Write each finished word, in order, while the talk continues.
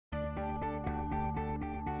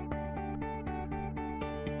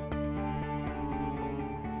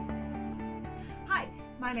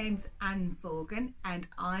my name's Anne Forgan and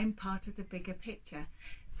I'm part of the bigger picture.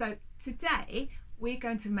 So today we're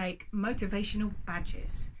going to make motivational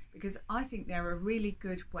badges because I think they're a really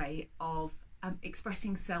good way of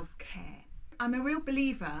expressing self-care. I'm a real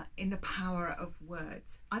believer in the power of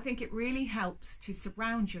words. I think it really helps to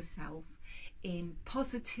surround yourself in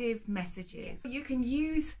positive messages. You can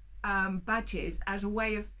use badges as a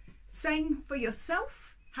way of saying for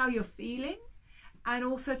yourself how you're feeling and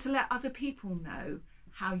also to let other people know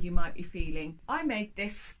how you might be feeling. I made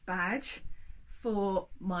this badge for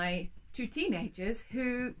my two teenagers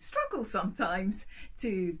who struggle sometimes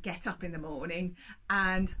to get up in the morning,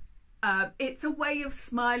 and it's a way of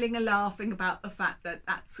smiling and laughing about the fact that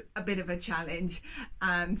that's a bit of a challenge,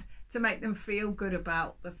 and to make them feel good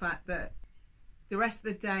about the fact that the rest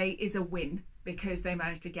of the day is a win because they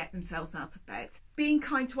managed to get themselves out of bed. Being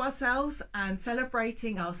kind to ourselves and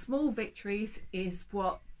celebrating our small victories is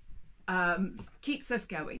what keeps us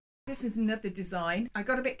going. This is another design. I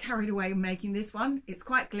got a bit carried away making this one. It's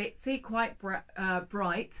quite glitzy, quite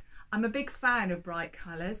bright. I'm a big fan of bright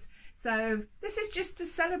colours. So this is just to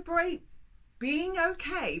celebrate being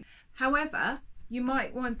okay. However, you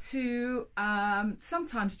might want to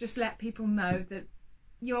sometimes just let people know that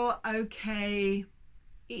you're okay-ish.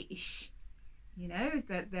 You know,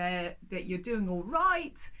 that you're doing all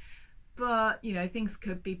right, but you know, things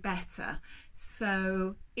could be better.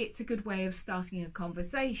 So it's a good way of starting a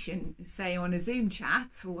conversation, say on a Zoom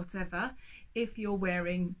chat or whatever, if you're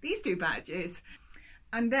wearing these two badges.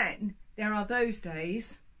 And then there are those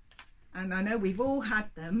days, and I know we've all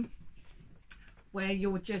had them, where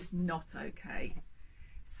you're just not okay.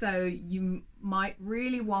 So you might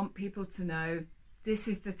really want people to know this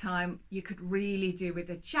is the time you could really do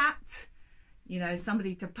with a chat. You know,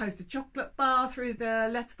 somebody to post a chocolate bar through the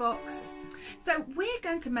letterbox. So we're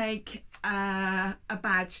going to make a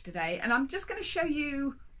badge today, and I'm just going to show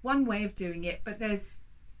you one way of doing it, but there's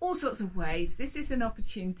all sorts of ways. This is an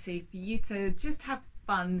opportunity for you to just have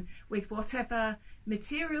fun with whatever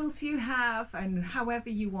materials you have and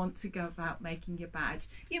however you want to go about making your badge.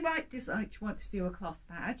 You might decide you want to do a cloth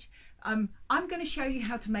badge. I'm going to show you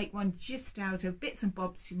how to make one just out of bits and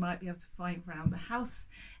bobs you might be able to find around the house,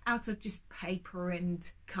 out of just paper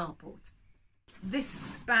and cardboard.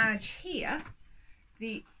 This badge here,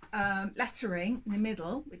 the lettering in the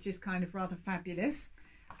middle, which is kind of rather fabulous,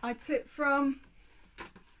 I took from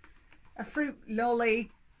a fruit lolly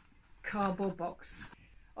cardboard box.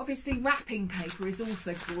 Obviously wrapping paper is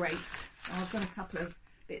also great. So I've got a couple of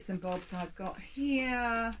bits and bobs I've got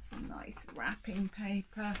here, some nice wrapping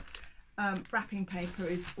paper. Wrapping paper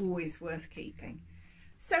is always worth keeping.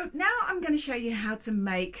 So now I'm going to show you how to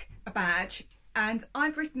make a badge, and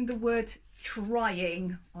I've written the word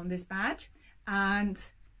trying on this badge, and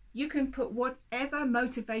you can put whatever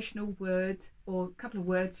motivational word or a couple of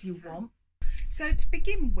words you want. So to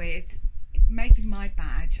begin with making my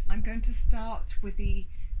badge, I'm going to start with the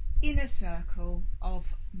inner circle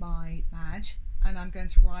of my badge, and I'm going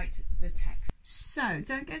to write the text. So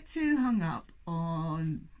don't get too hung up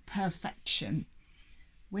on perfection.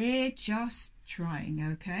 We're just trying,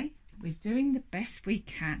 okay? We're doing the best we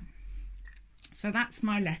can. So that's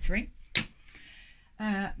my lettering.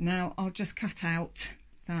 Now I'll just cut out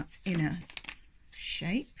that inner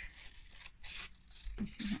shape. You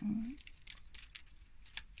see that all right?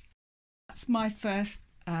 That's my first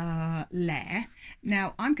layer.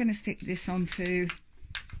 Now I'm going to stick this onto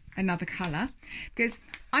another colour because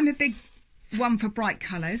I'm a big one for bright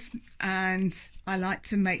colours, and I like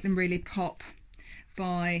to make them really pop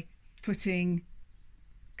by putting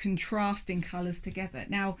contrasting colours together.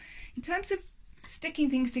 Now in terms of sticking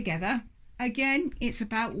things together, again, it's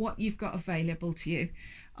about what you've got available to you.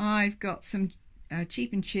 I've got some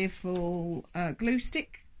cheap and cheerful glue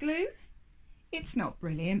stick glue. It's not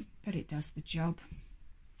brilliant, but it does the job.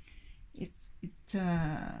 It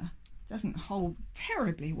doesn't hold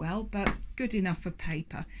terribly well, but good enough for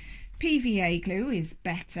paper. PVA glue is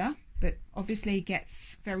better, but obviously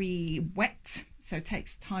gets very wet, so it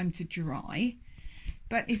takes time to dry.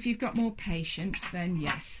 But if you've got more patience, then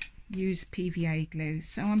yes, use PVA glue.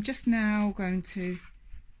 So I'm just now going to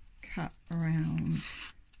cut around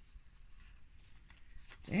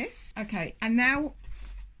this. Okay, and now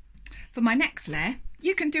for my next layer,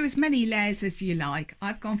 you can do as many layers as you like.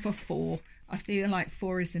 I've gone for 4. I feel like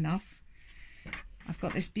 4 is enough. I've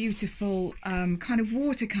got this beautiful kind of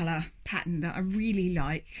watercolour pattern that I really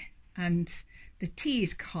like, and the tea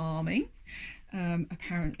is calming,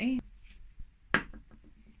 apparently.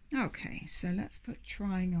 Okay, so let's put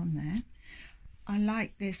trying on there. I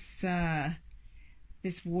like this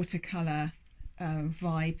this watercolour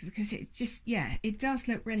vibe because it just, yeah, it does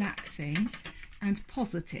look relaxing. and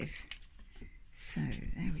positive. So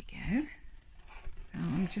there we go.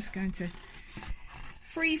 I'm just going to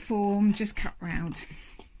free form, just cut round.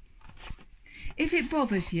 If it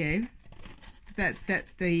bothers you that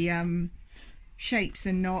the shapes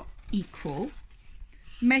are not equal,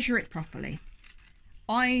 measure it properly.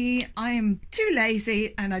 I am too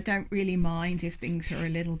lazy and I don't really mind if things are a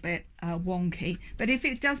little bit wonky, but if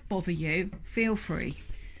it does bother you, feel free.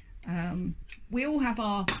 We all have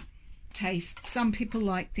our taste. Some people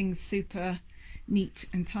like things super neat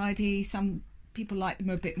and tidy, some people like them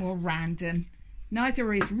a bit more random.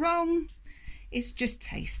 Neither is wrong, it's just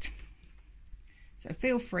taste. So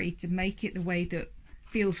feel free to make it the way that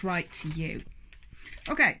feels right to you.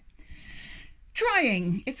 Okay,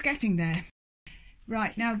 drying, it's getting there.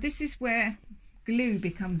 Right, now this is where glue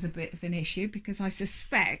becomes a bit of an issue, because I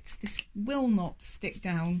suspect this will not stick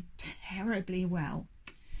down terribly well.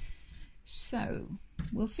 So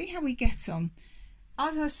we'll see how we get on.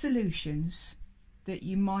 Other solutions that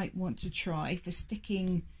you might want to try for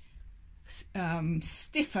sticking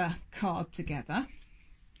stiffer card together,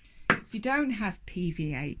 if you don't have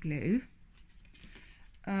PVA glue,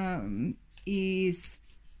 is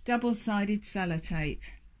double-sided sellotape.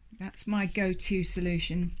 That's my go-to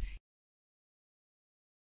solution.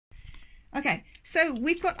 Okay, so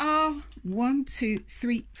we've got our 1, 2,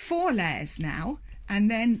 3, 4 layers now, and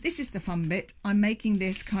then this is the fun bit. I'm making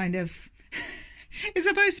this kind of it's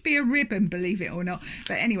supposed to be a ribbon, believe it or not,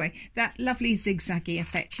 but anyway, that lovely zigzaggy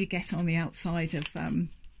effect you get on the outside of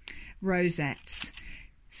rosettes.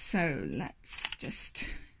 So let's just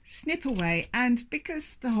snip away, and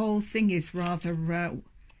because the whole thing is rather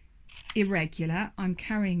irregular, I'm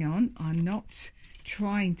carrying on. I'm not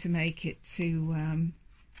trying to make it too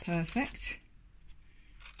perfect.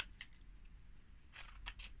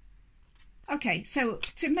 Okay, so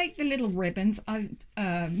to make the little ribbons, I've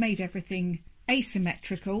made everything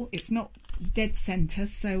asymmetrical. It's not dead center,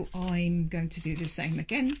 so I'm going to do the same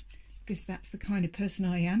again, because that's the kind of person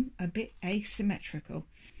I am, a bit asymmetrical.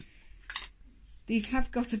 These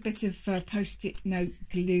have got a bit of post-it note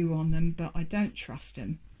glue on them, but I don't trust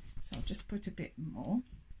them. So I'll just put a bit more.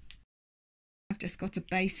 I've just got a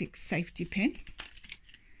basic safety pin.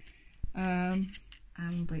 And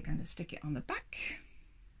we're going to stick it on the back.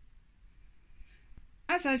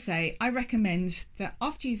 As I say, I recommend that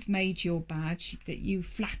after you've made your badge, that you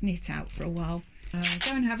flatten it out for a while. Go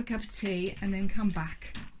and have a cup of tea and then come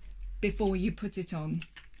back before you put it on.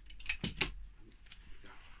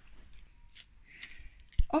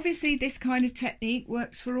 Obviously, this kind of technique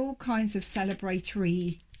works for all kinds of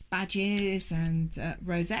celebratory badges and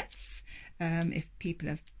rosettes. If people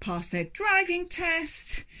have passed their driving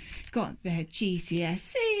test, got their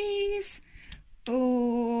GCSEs,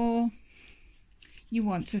 or you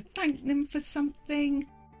want to thank them for something.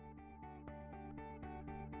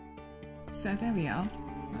 So there we are,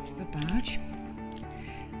 that's the badge.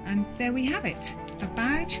 And there we have it, a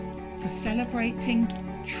badge for celebrating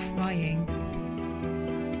trying.